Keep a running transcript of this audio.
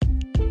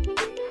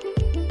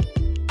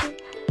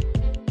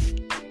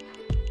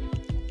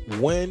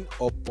When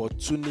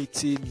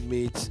opportunity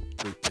meets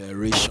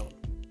preparation.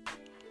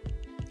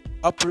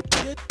 A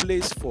prepared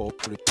place for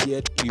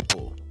prepared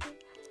people.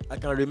 I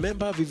can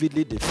remember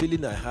vividly the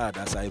feeling I had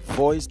as I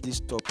voiced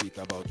this topic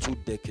about 2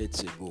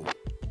 decades ago.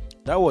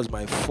 That was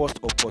my first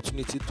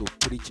opportunity to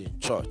preach in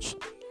church.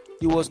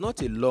 It was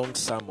not a long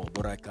sermon,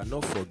 but I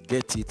cannot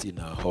forget it in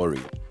a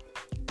hurry.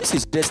 This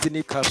is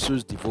Destiny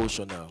Capsules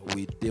Devotional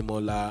with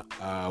Demola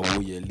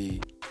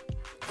Awoyele.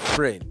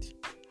 Friend,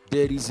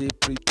 there is a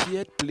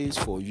prepared place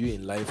for you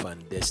in life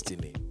and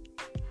destiny.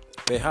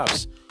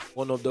 Perhaps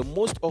one of the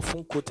most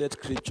often quoted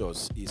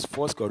scriptures is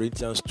 1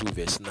 Corinthians 2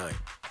 verse 9.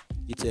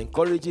 It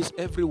encourages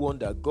everyone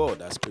that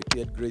God has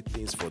prepared great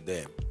things for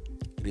them.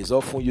 It is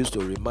often used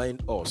to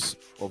remind us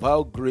of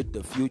how great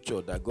the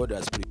future that God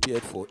has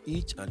prepared for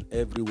each and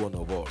every one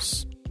of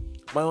us.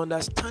 My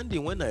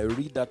understanding when I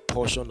read that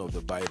portion of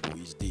the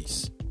Bible is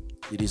this: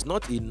 it is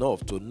not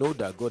enough to know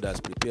that God has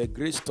prepared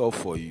great stuff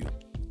for you.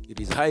 It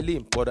is highly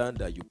important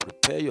that you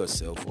prepare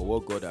yourself for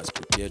what God has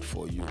prepared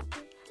for you.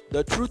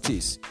 The truth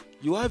is,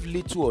 you have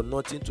little or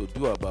nothing to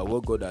do about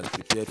what God has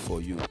prepared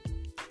for you.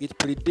 It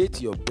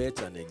predates your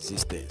birth and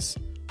existence,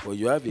 but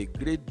you have a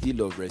great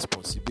deal of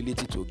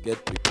responsibility to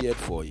get prepared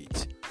for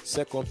it.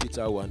 2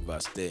 Peter 1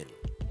 verse 10.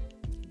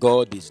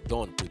 God is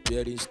done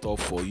preparing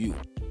stuff for you.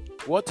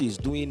 What He's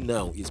doing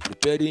now is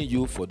preparing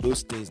you for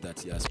those things that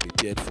He has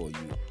prepared for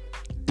you.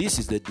 This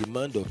is the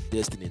demand of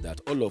destiny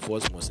that all of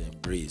us must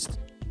embrace.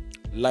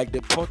 Like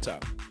the potter,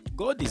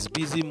 God is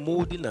busy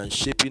molding and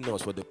shaping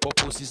us for the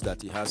purposes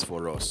that He has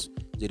for us.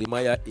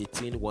 Jeremiah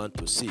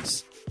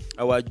 18:1-6.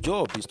 Our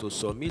job is to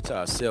submit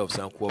ourselves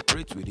and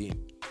cooperate with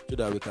Him so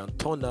that we can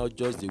turn out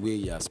just the way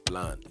He has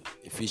planned.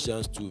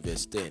 Ephesians 2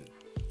 verse 10.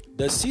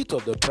 The seat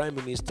of the prime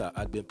minister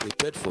had been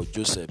prepared for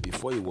Joseph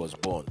before he was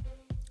born,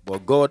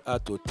 but God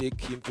had to take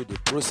him through the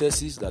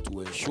processes that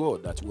will ensure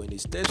that when he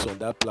steps on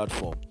that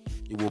platform,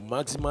 he will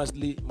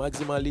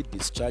maximally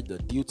discharge the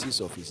duties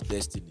of his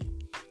destiny.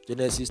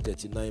 Genesis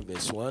 39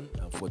 verse 1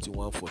 and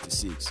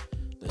 41-46.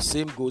 The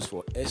same goes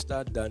for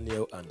Esther,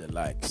 Daniel, and the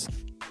likes.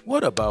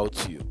 What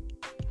about you?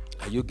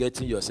 Are you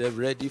getting yourself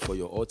ready for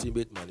your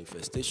ultimate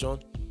manifestation?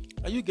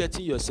 Are you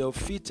getting yourself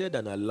fitted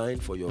and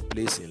aligned for your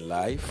place in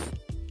life?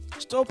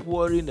 Stop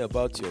worrying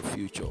about your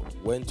future,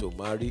 when to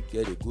marry,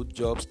 get a good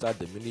job, start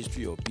the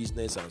ministry or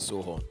business, and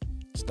so on.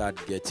 Start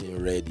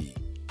getting ready.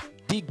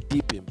 Dig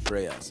deep in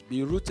prayers.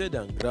 Be rooted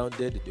and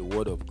grounded in the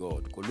Word of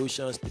God.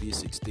 Colossians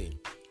 3:16.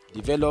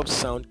 Develop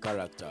sound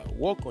character.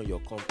 Work on your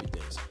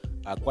competence.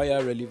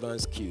 Acquire relevant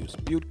skills.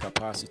 Build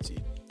capacity.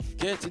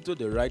 Get into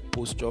the right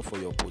posture for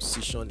your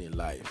position in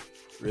life.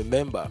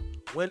 Remember,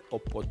 when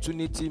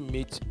opportunity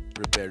meets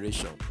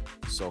preparation,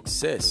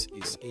 success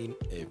is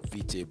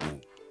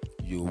inevitable.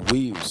 You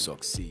will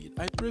succeed.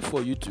 I pray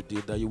for you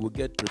today that you will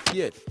get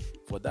prepared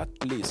for that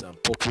place and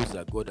purpose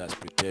that God has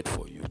prepared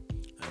for you.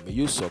 And may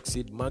you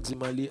succeed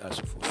maximally as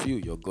you fulfill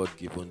your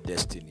God-given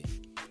destiny.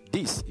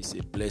 This is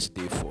a blessed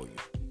day for you.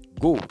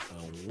 Go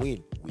and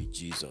win with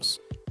Jesus.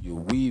 You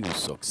will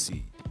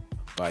succeed.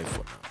 Bye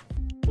for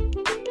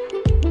now.